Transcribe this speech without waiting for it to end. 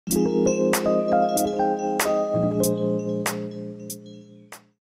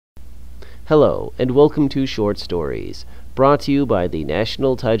Hello, and welcome to Short Stories, brought to you by the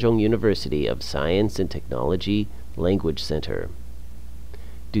National Taichung University of Science and Technology Language Center.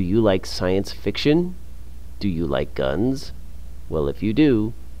 Do you like science fiction? Do you like guns? Well, if you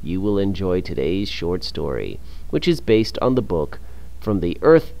do, you will enjoy today's short story, which is based on the book From the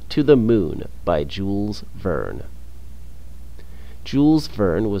Earth to the Moon by Jules Verne. Jules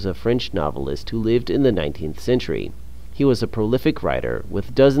Verne was a French novelist who lived in the 19th century. He was a prolific writer,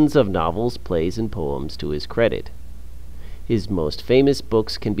 with dozens of novels, plays, and poems to his credit. His most famous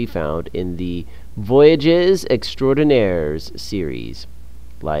books can be found in the Voyages Extraordinaires series,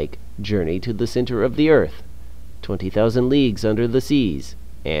 like Journey to the Center of the Earth, 20,000 Leagues Under the Seas,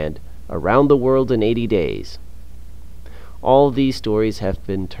 and Around the World in 80 Days. All these stories have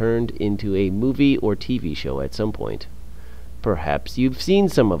been turned into a movie or TV show at some point. Perhaps you've seen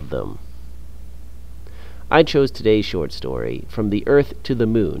some of them. I chose today's short story, From the Earth to the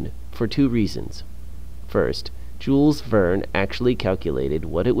Moon, for two reasons. First, Jules Verne actually calculated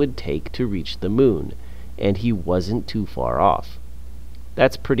what it would take to reach the moon, and he wasn't too far off.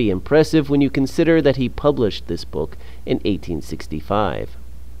 That's pretty impressive when you consider that he published this book in 1865.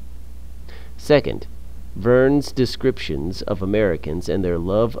 Second, Verne's descriptions of Americans and their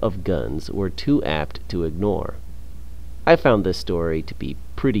love of guns were too apt to ignore. I found this story to be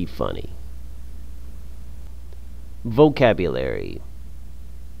pretty funny. Vocabulary.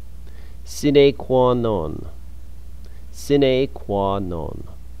 Sine qua non. Sine qua non.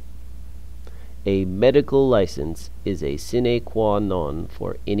 A medical license is a sine qua non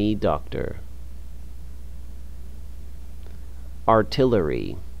for any doctor.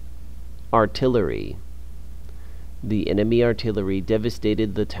 Artillery. Artillery. The enemy artillery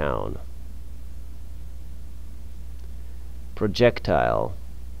devastated the town. Projectile.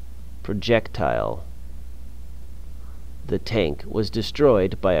 Projectile. The tank was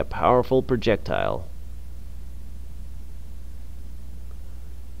destroyed by a powerful projectile.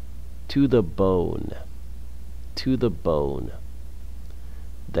 To the bone. To the bone.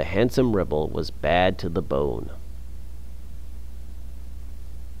 The handsome rebel was bad to the bone.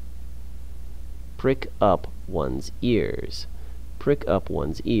 Prick up one's ears. Prick up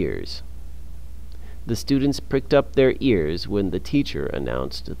one's ears. The students pricked up their ears when the teacher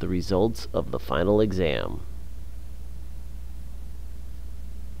announced the results of the final exam.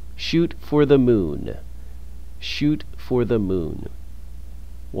 Shoot for the moon. Shoot for the moon.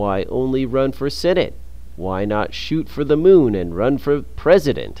 Why only run for Senate? Why not shoot for the moon and run for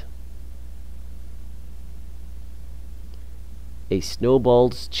president? A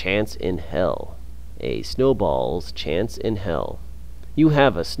snowball's chance in hell. A snowball's chance in hell. You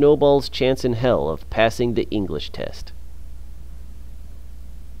have a snowball's chance in hell of passing the English test.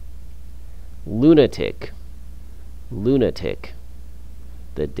 Lunatic. Lunatic.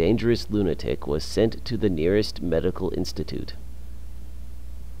 The dangerous lunatic was sent to the nearest medical institute.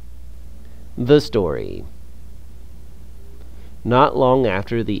 The story. Not long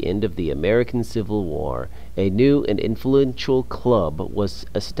after the end of the American Civil War, a new and influential club was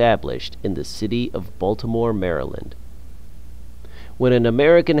established in the city of Baltimore, Maryland. When an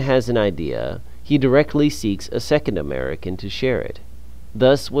American has an idea, he directly seeks a second American to share it.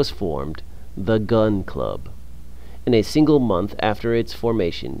 Thus was formed the Gun Club. In a single month after its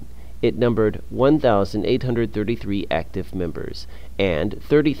formation, it numbered 1,833 active members and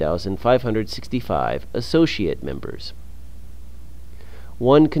 30,565 associate members.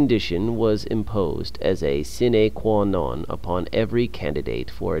 One condition was imposed as a sine qua non upon every candidate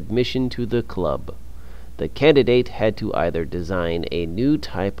for admission to the club. The candidate had to either design a new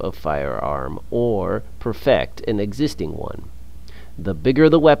type of firearm or perfect an existing one. The bigger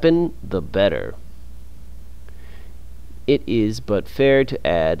the weapon, the better. It is but fair to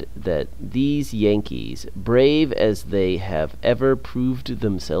add that these Yankees, brave as they have ever proved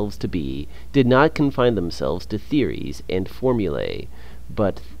themselves to be, did not confine themselves to theories and formulae,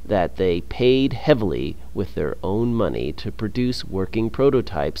 but that they paid heavily with their own money to produce working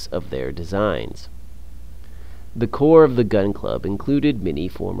prototypes of their designs. The core of the Gun Club included many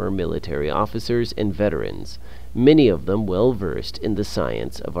former military officers and veterans, many of them well versed in the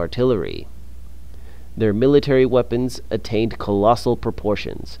science of artillery. Their military weapons attained colossal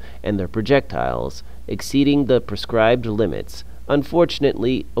proportions, and their projectiles, exceeding the prescribed limits,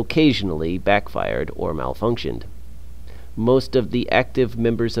 unfortunately occasionally backfired or malfunctioned. Most of the active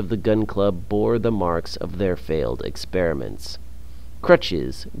members of the Gun Club bore the marks of their failed experiments.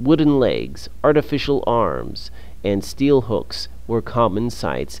 Crutches, wooden legs, artificial arms, and steel hooks were common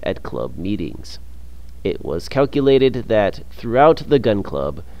sights at club meetings. It was calculated that throughout the Gun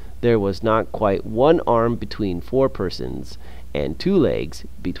Club there was not quite one arm between 4 persons and 2 legs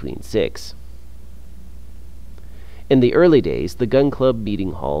between 6. In the early days, the gun club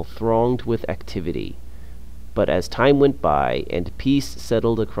meeting hall thronged with activity. But as time went by and peace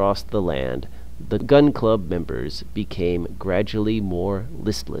settled across the land, the gun club members became gradually more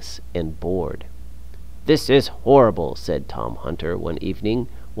listless and bored. "This is horrible," said Tom Hunter one evening,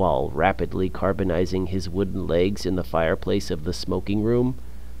 while rapidly carbonizing his wooden legs in the fireplace of the smoking room.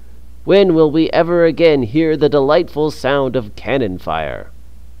 "When will we ever again hear the delightful sound of cannon fire?"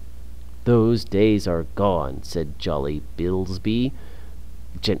 "Those days are gone," said jolly Bilsby,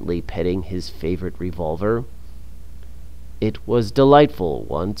 gently petting his favorite revolver. "It was delightful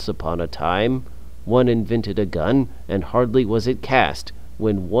once upon a time. One invented a gun, and hardly was it cast,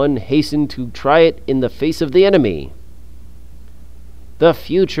 when one hastened to try it in the face of the enemy." "The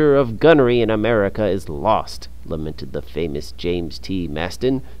future of gunnery in America is lost," lamented the famous James T.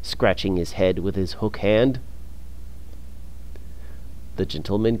 Maston, scratching his head with his hook hand. The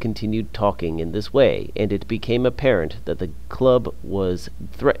gentlemen continued talking in this way, and it became apparent that the club was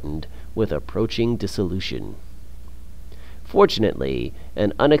threatened with approaching dissolution. Fortunately,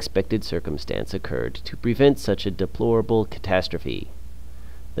 an unexpected circumstance occurred to prevent such a deplorable catastrophe.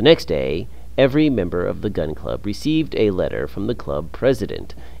 The next day, every member of the gun club received a letter from the club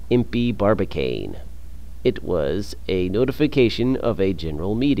president, Impey Barbicane. It was a notification of a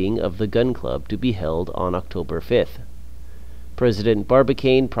general meeting of the gun club to be held on October 5th. President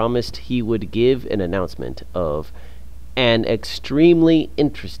Barbicane promised he would give an announcement of an extremely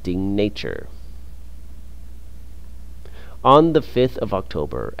interesting nature. On the 5th of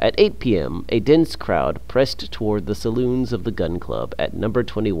October, at 8 p.m., a dense crowd pressed toward the saloons of the gun club at No.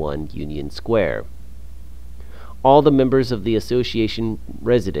 21 Union Square. All the members of the association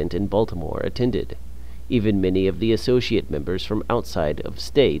resident in Baltimore attended. Even many of the associate members from outside of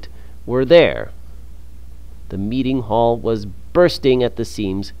state were there. The meeting hall was bursting at the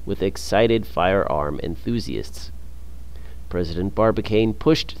seams with excited firearm enthusiasts. President Barbicane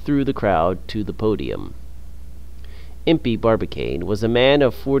pushed through the crowd to the podium. Impey Barbicane was a man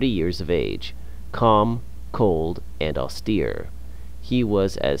of 40 years of age, calm, cold, and austere. He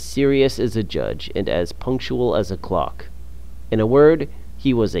was as serious as a judge and as punctual as a clock. In a word,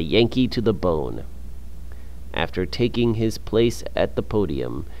 he was a Yankee to the bone. After taking his place at the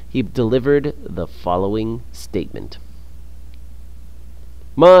podium, he delivered the following statement.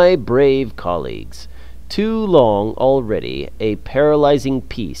 "My brave colleagues, too long already a paralyzing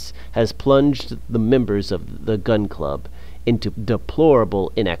peace has plunged the members of the gun club into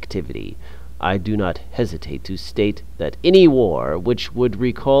deplorable inactivity. I do not hesitate to state that any war which would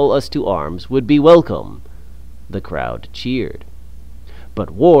recall us to arms would be welcome." The crowd cheered.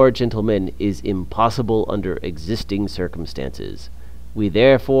 "But war, gentlemen, is impossible under existing circumstances. We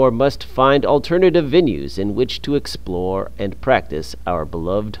therefore must find alternative venues in which to explore and practice our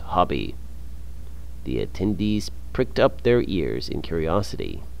beloved hobby." The attendees pricked up their ears in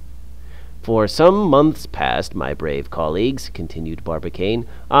curiosity. "For some months past, my brave colleagues," continued Barbicane,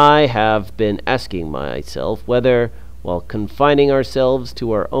 "I have been asking myself whether, while confining ourselves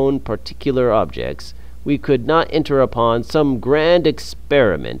to our own particular objects, we could not enter upon some grand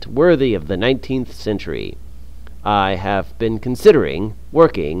experiment worthy of the 19th century. I have been considering,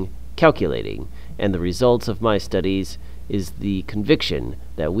 working, calculating, and the results of my studies is the conviction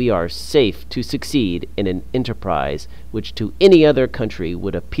that we are safe to succeed in an enterprise which to any other country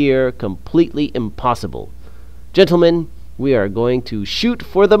would appear completely impossible. Gentlemen, we are going to shoot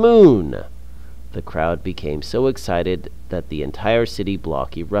for the moon." The crowd became so excited that the entire city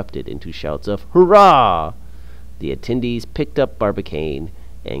block erupted into shouts of "Hurrah!" The attendees picked up Barbicane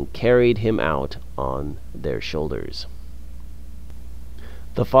and carried him out on their shoulders.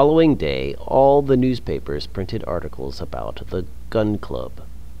 The following day, all the newspapers printed articles about the gun club,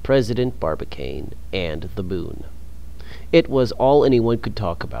 President Barbicane, and the moon. It was all anyone could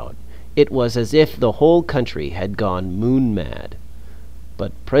talk about. It was as if the whole country had gone moon mad.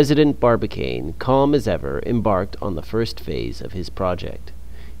 But President Barbicane, calm as ever, embarked on the first phase of his project.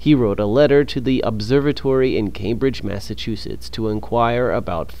 He wrote a letter to the observatory in Cambridge, Massachusetts, to inquire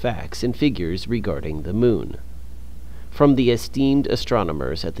about facts and figures regarding the moon. From the esteemed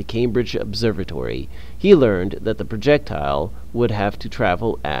astronomers at the Cambridge Observatory, he learned that the projectile would have to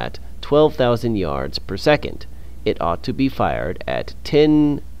travel at 12,000 yards per second. It ought to be fired at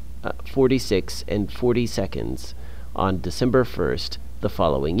 10:46 and 40 seconds on December 1st the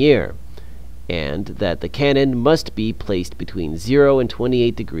following year, and that the cannon must be placed between 0 and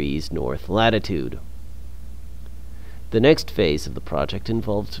 28 degrees north latitude. The next phase of the project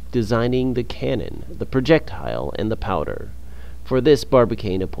involved designing the cannon, the projectile, and the powder. For this,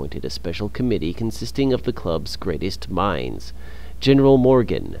 Barbicane appointed a special committee consisting of the club's greatest minds: General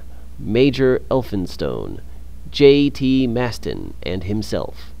Morgan, Major Elphinstone, J.T. Maston and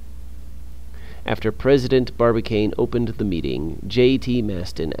himself. After President Barbicane opened the meeting, J.T.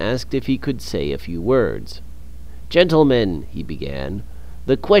 Maston asked if he could say a few words. "Gentlemen," he began,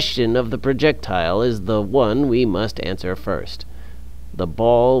 "the question of the projectile is the one we must answer first. The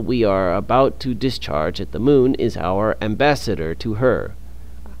ball we are about to discharge at the moon is our ambassador to her.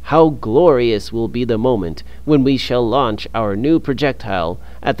 How glorious will be the moment when we shall launch our new projectile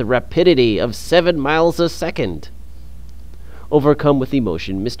at the rapidity of 7 miles a second!" Overcome with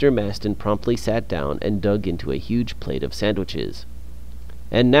emotion, Mr. Maston promptly sat down and dug into a huge plate of sandwiches.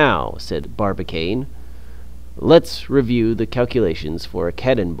 "And now," said Barbicane, "let's review the calculations for a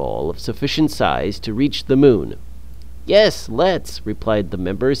cannonball of sufficient size to reach the moon." "Yes, let's," replied the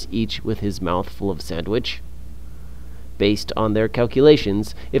members, each with his mouth full of sandwich. Based on their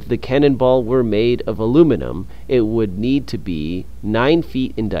calculations, if the cannonball were made of aluminum, it would need to be 9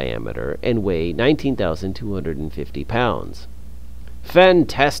 feet in diameter and weigh 19,250 pounds.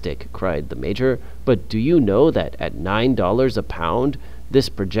 "Fantastic!" cried the Major. "But do you know that at $9 a pound, this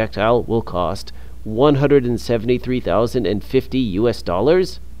projectile will cost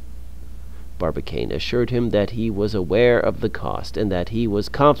 $173,050 Barbicane assured him that he was aware of the cost and that he was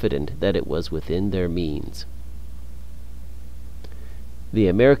confident that it was within their means. The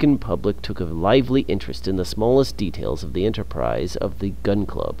American public took a lively interest in the smallest details of the enterprise of the Gun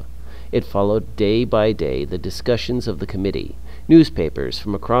Club. It followed day by day the discussions of the committee. Newspapers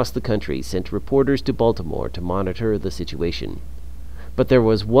from across the country sent reporters to Baltimore to monitor the situation. But there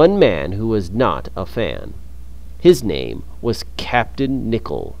was one man who was not a fan. His name was Captain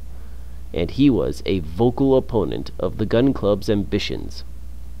Nicholl, and he was a vocal opponent of the Gun Club's ambitions.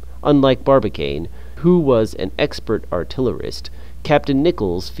 Unlike Barbicane, who was an expert artillerist, Captain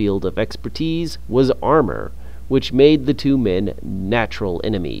Nicholl's field of expertise was armor, which made the two men natural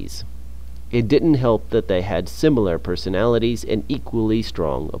enemies. It didn't help that they had similar personalities and equally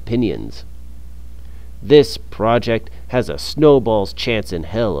strong opinions. "This project has a snowball's chance in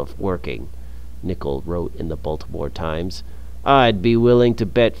hell of working," Nicholl wrote in the Baltimore Times. "I'd be willing to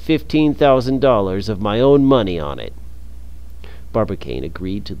bet $15,000 of my own money on it." Barbicane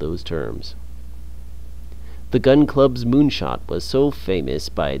agreed to those terms. The Gun Club's moonshot was so famous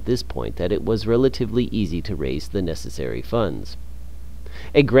by this point that it was relatively easy to raise the necessary funds.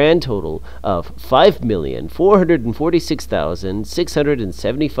 A grand total of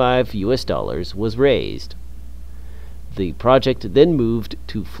 $5,446,675 was raised. The project then moved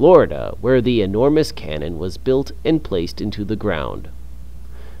to Florida, where the enormous cannon was built and placed into the ground.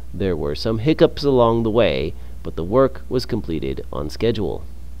 There were some hiccups along the way, but the work was completed on schedule.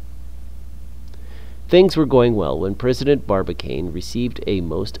 Things were going well when President Barbicane received a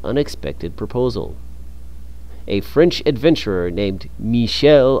most unexpected proposal. A French adventurer named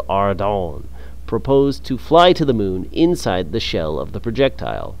Michel Ardan proposed to fly to the moon inside the shell of the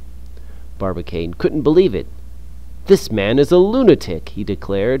projectile. Barbicane couldn't believe it. "This man is a lunatic," he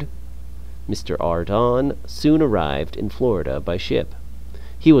declared. Mr. Ardan soon arrived in Florida by ship.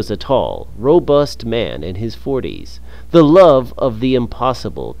 He was a tall, robust man in his 40s. The love of the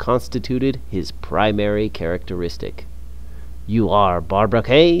impossible constituted his primary characteristic. "You are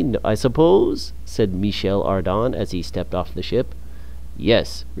Barbicane, I suppose?" said Michel Ardan as he stepped off the ship.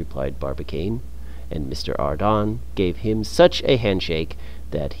 "Yes," replied Barbicane, and Mr. Ardan gave him such a handshake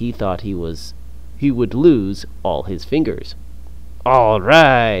that he thought he would lose all his fingers. "All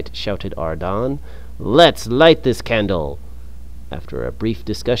right," shouted Ardan. "Let's light this candle." After a brief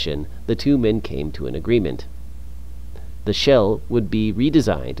discussion, the two men came to an agreement. The shell would be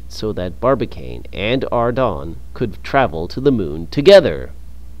redesigned so that Barbicane and Ardan could travel to the moon together.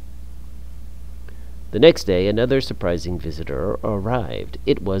 The next day, another surprising visitor arrived.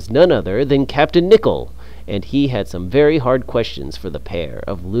 It was none other than Captain Nicholl, and he had some very hard questions for the pair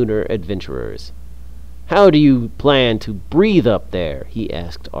of lunar adventurers. "How do you plan to breathe up there?" he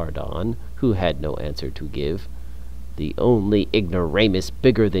asked Ardan, who had no answer to give. "The only ignoramus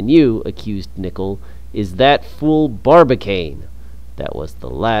bigger than you," accused Nicholl, "is that fool Barbicane." That was the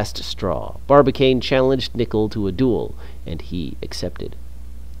last straw. Barbicane challenged Nicholl to a duel, and he accepted.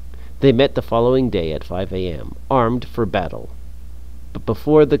 They met the following day at 5 a.m., armed for battle. But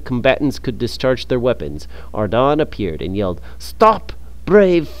before the combatants could discharge their weapons, Ardan appeared and yelled, "Stop,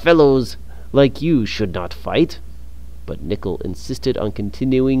 brave fellows! Like you should not fight." But Nicholl insisted on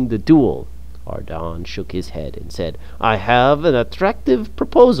continuing the duel. Ardan shook his head and said, "I have an attractive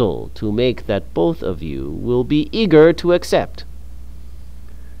proposal to make that both of you will be eager to accept."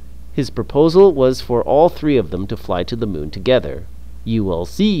 His proposal was for all three of them to fly to the moon together. "You will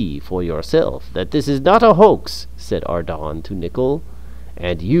see for yourself that this is not a hoax," said Ardan to Nicholl,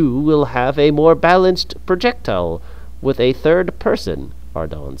 And you will have a more balanced projectile with a third person,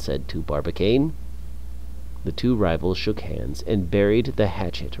 Ardon said to Barbicane. The two rivals shook hands and buried the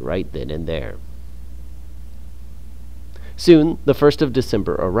hatchet right then and there. Soon, the 1st of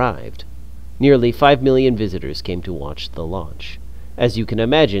December arrived. Nearly 5 million visitors came to watch the launch. As you can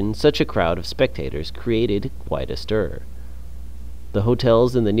imagine, such a crowd of spectators created quite a stir. The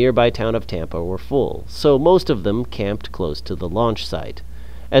hotels in the nearby town of Tampa were full, so most of them camped close to the launch site.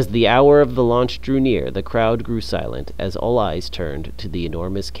 As the hour of the launch drew near, the crowd grew silent as all eyes turned to the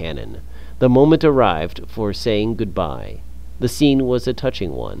enormous cannon. The moment arrived for saying goodbye. The scene was a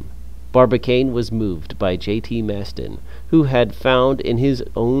touching one. Barbicane was moved by J.T. Maston, who had found in his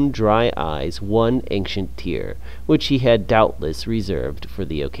own dry eyes one ancient tear, which he had doubtless reserved for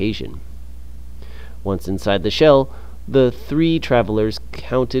the occasion. Once inside the shell, the three travelers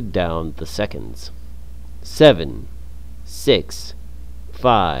counted down the seconds. 7, 6,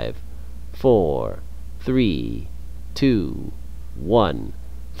 5, 4, 3, 2, 1.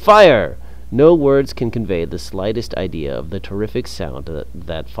 Fire! No words can convey the slightest idea of the terrific sound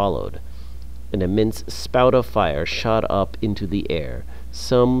that followed. An immense spout of fire shot up into the air.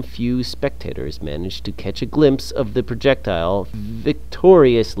 Some few spectators managed to catch a glimpse of the projectile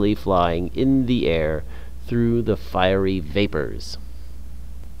victoriously flying in the air through the fiery vapors.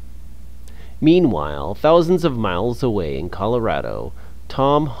 Meanwhile, thousands of miles away in Colorado,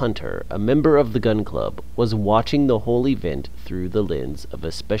 Tom Hunter, a member of the gun club, was watching the whole event through the lens of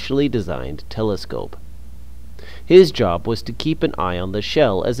a specially designed telescope. His job was to keep an eye on the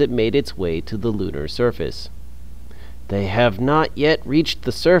shell as it made its way to the lunar surface. "They have not yet reached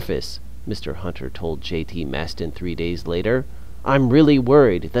the surface," Mr. Hunter told J.T. Maston 3 days later. "I'm really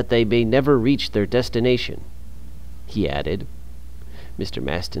worried that they may never reach their destination." He added. Mr.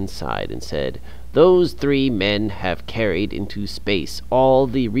 Maston sighed and said, "Those 3 men have carried into space all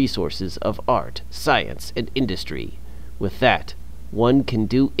the resources of art, science, and industry. With that, one can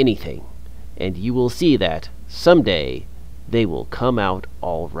do anything, and you will see that, someday, they will come out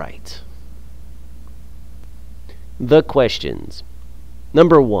all right." The questions.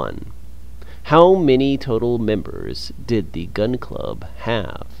 Number 1. How many total members did the gun club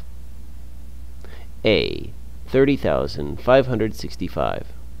have? A. 30,565.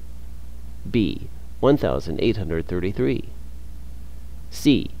 B. 1,833.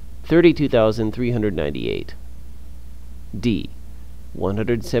 C. 32,398. D.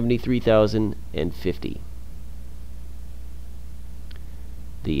 173,050.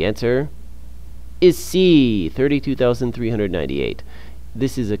 The answer is C. 32,398.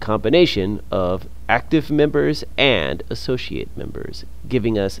 This is a combination of active members and associate members,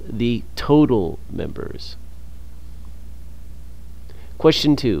 giving us the total members.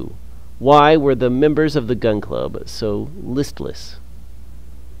 Question 2. Why were the members of the gun club so listless?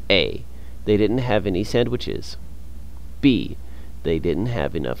 A. They didn't have any sandwiches. B. They didn't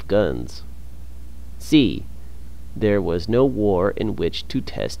have enough guns. C. There was no war in which to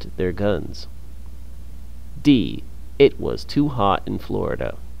test their guns. D. It was too hot in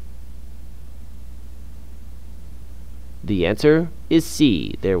Florida. The answer is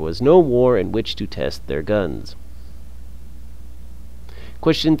C. There was no war in which to test their guns.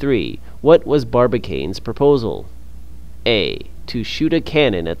 Question 3. What was Barbicane's proposal? A. To shoot a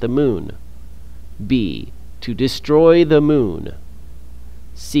cannon at the moon. B. To destroy the moon.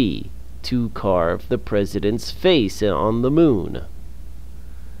 C. To carve the president's face on the moon.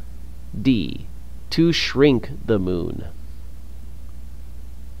 D. To shrink the moon.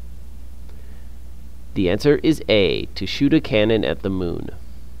 The answer is A. To shoot a cannon at the moon.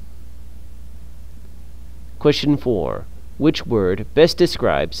 Question 4. Which word best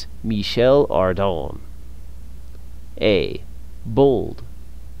describes Michel Ardan? A. Bold.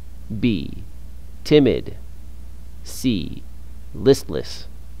 B. Timid. C. Listless.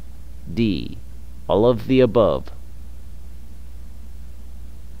 D. All of the above.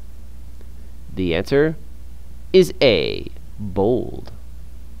 The answer is A. Bold.